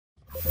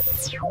Hey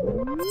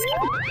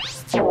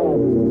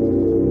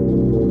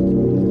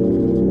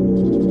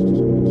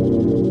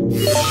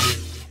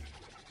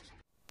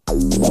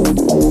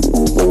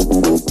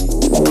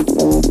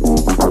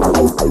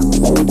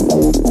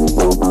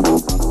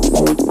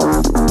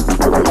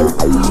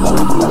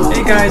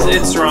guys,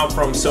 it's Rob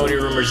from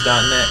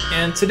SonyRumors.net,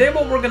 and today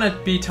what we're going to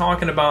be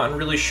talking about and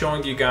really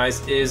showing you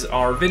guys is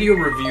our video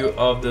review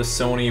of the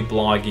Sony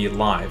Bloggie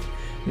Live.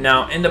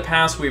 Now, in the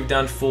past we've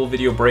done full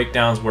video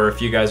breakdowns where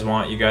if you guys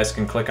want, you guys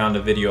can click on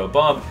the video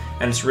above,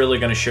 and it's really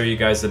going to show you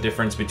guys the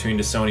difference between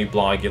the Sony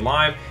Bloggie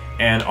Live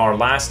and our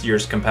last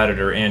year's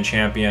competitor and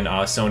champion,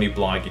 Sony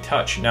Bloggie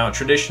Touch. Now,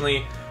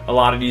 traditionally, a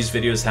lot of these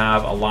videos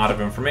have a lot of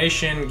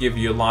information, give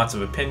you lots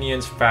of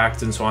opinions,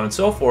 facts, and so on and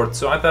so forth.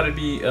 So I thought it'd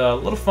be a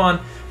little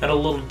fun and a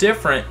little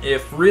different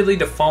if really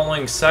the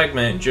following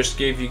segment just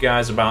gave you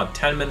guys about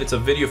 10 minutes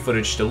of video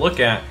footage to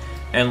look at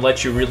and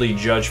let you really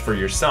judge for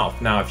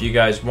yourself. Now, if you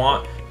guys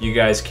want, you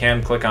guys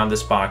can click on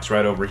this box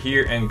right over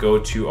here and go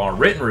to our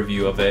written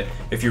review of it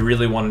if you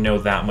really want to know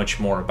that much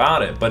more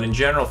about it. But in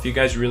general, if you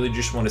guys really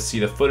just want to see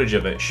the footage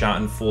of it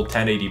shot in full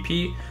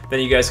 1080p,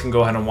 then you guys can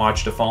go ahead and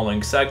watch the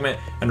following segment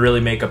and really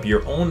make up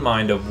your own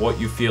mind of what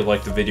you feel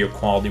like the video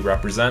quality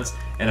represents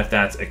and if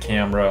that's a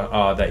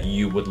camera that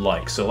you would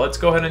like. So let's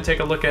go ahead and take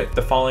a look at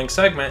the following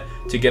segment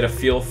to get a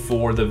feel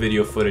for the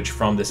video footage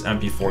from this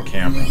MP4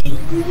 camera.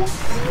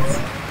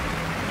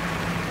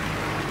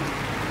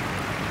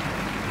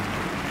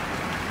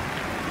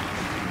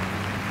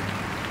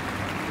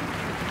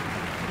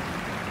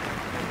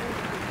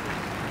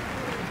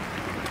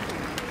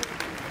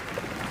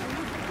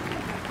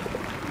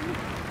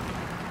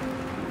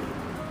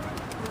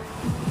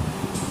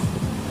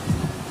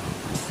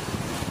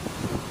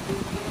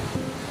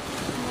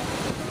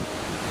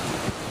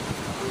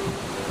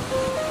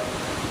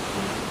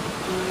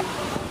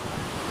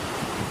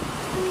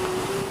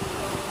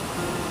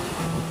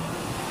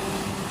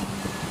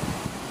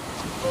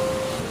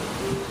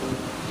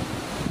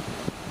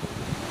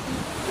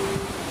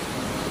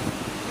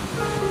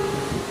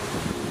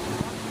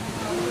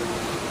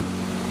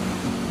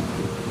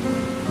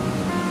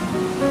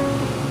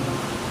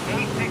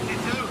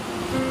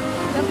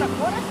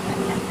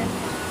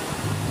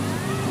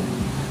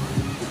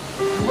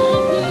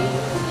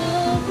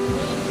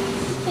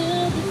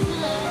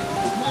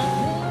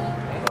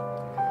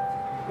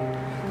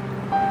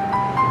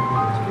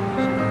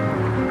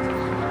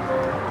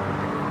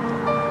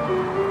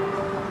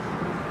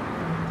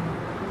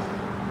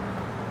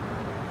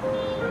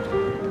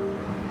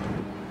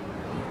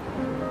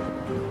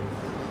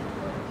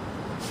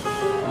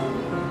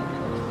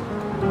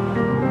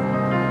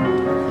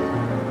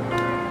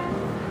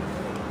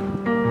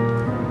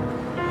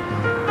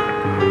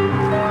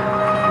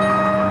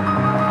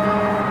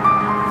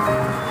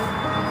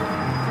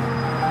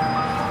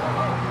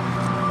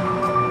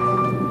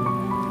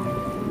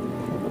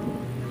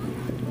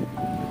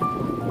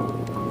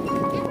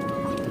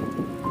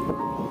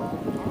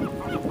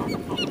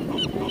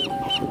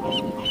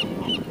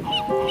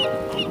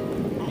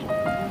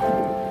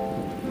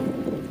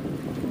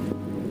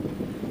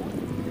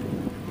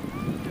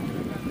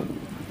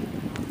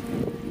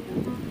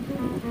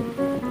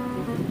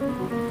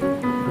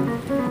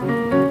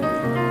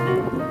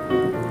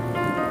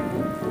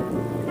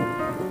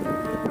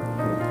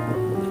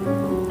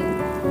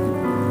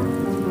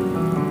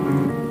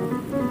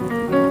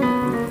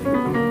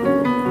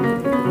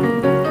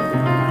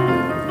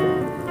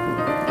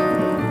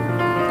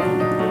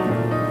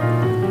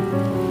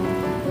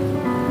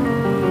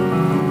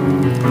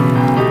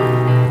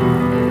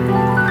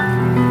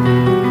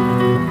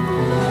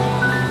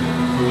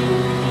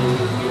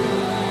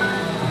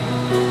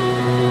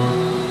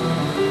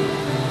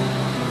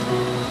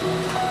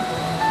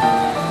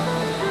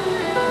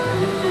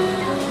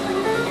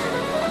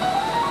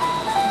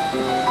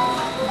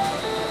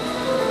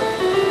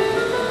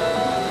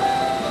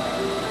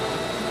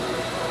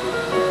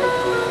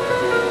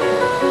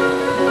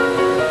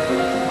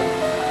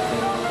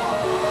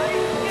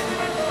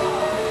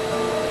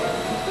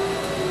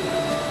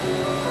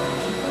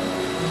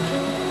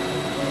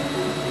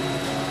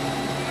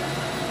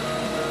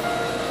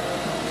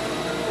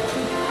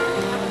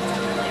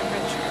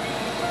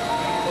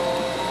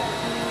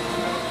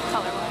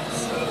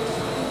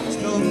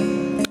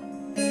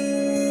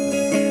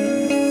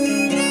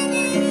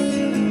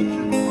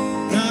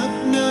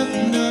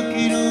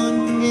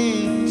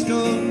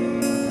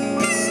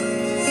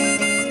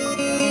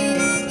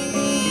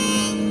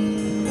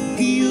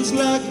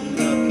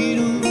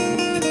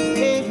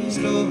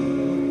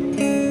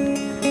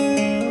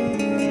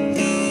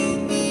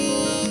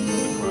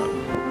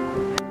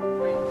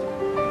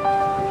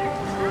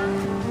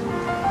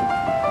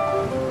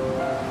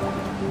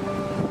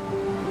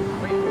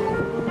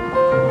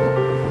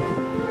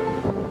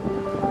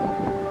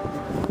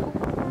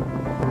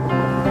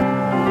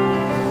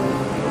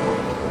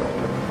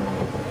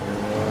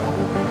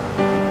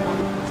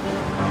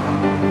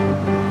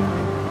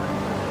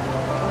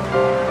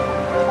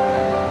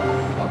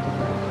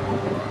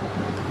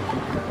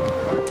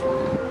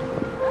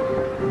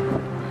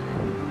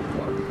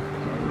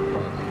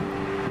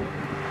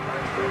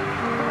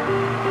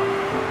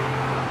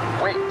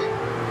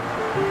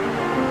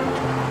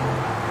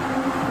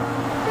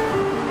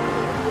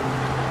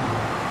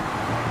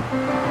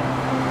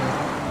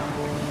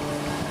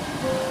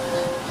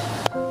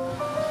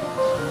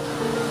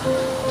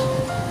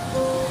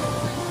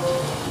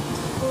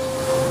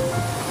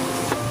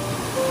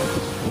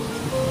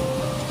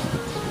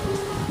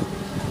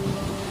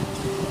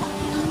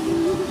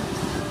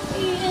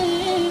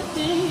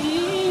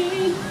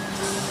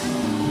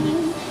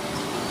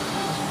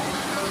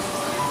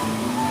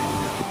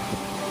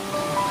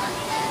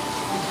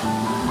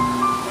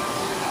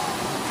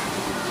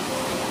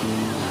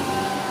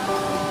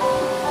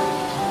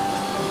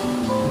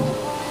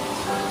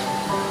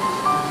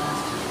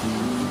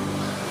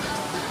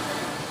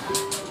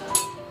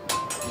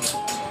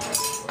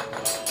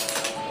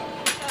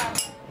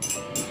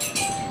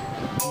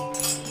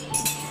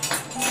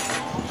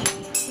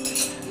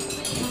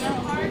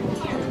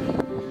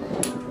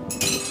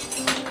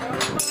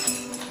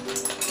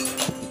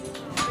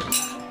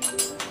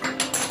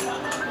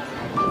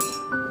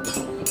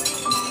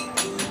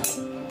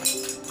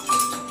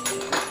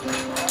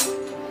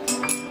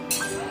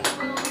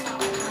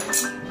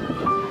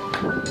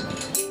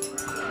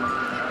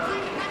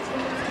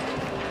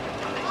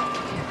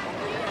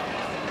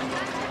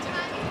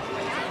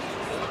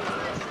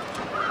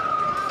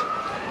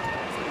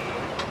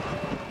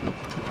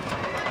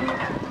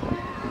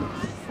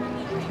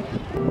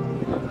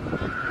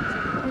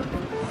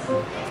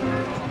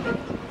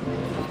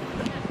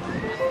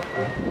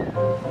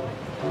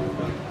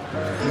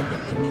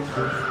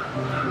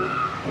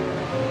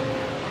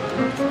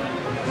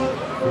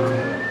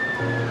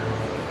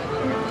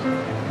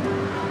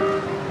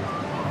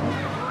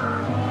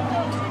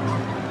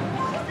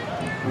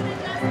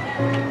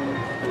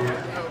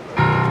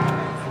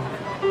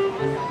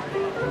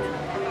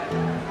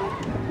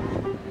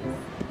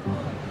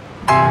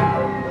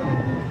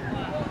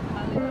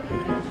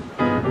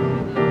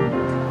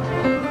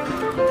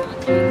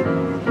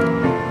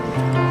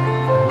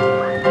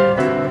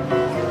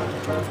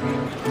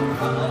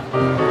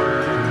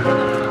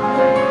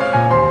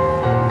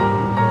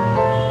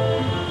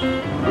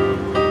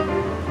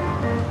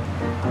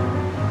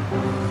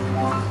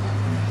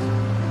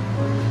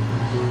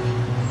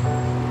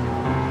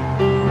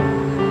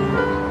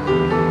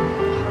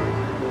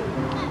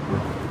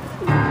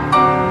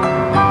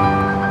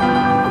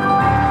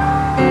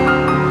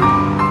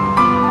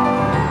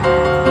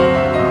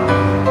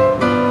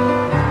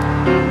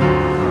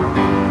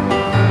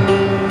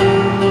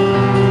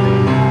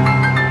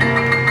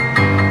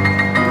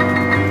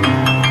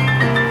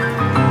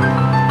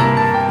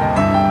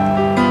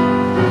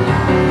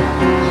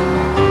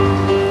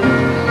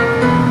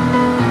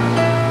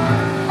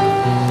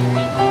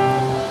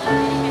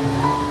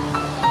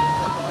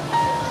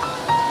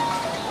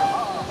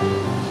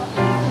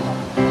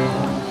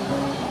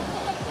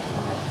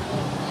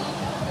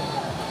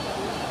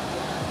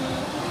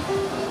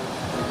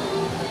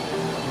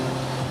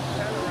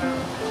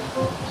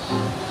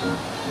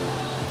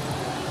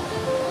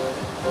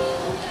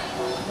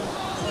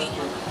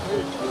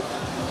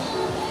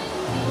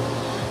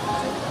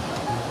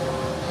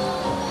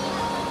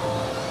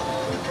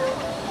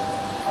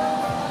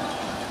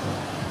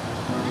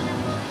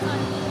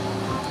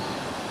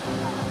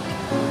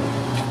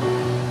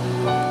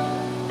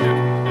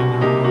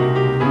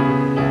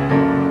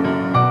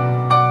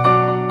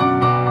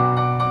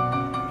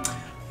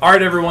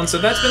 Alright everyone, so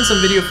that's been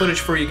some video footage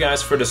for you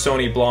guys for the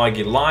Sony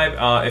Bloggie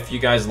Live. If you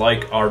guys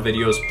like our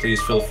videos,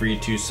 please feel free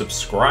to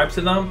subscribe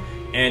to them.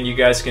 And you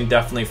guys can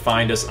definitely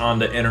find us on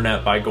the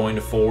internet by going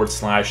to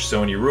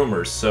 /Sony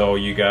Rumors. So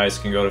you guys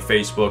can go to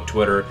Facebook,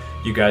 Twitter,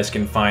 you guys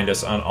can find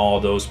us on all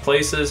those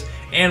places.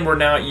 And we're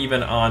now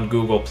even on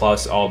Google+,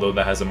 although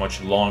that has a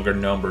much longer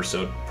number,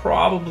 so it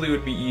probably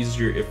would be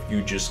easier if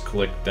you just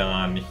clicked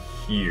on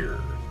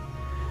here.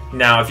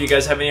 Now, if you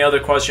guys have any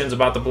other questions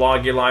about the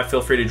Bloggie Live, feel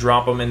free to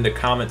drop them in the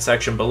comment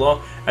section below,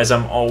 as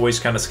I'm always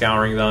kind of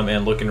scouring them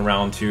and looking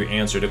around to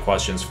answer the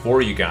questions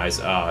for you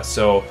guys.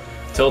 So,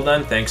 till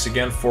then, thanks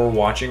again for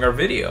watching our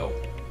video.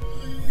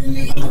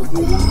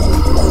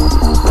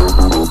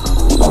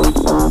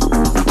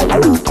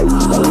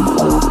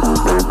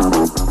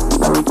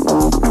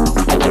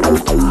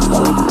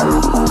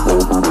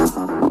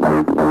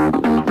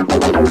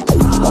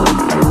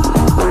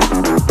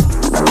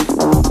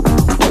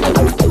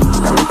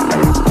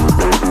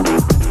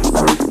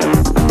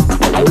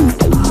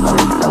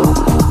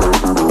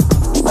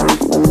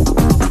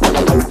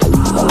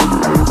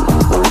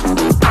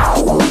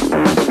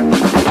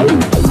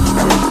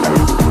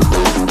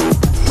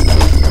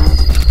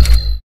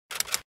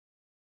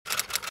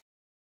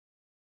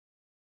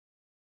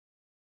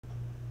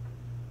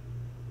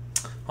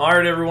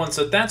 Alright everyone,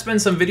 so that's been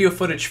some video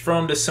footage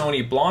from the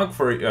Sony blog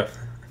for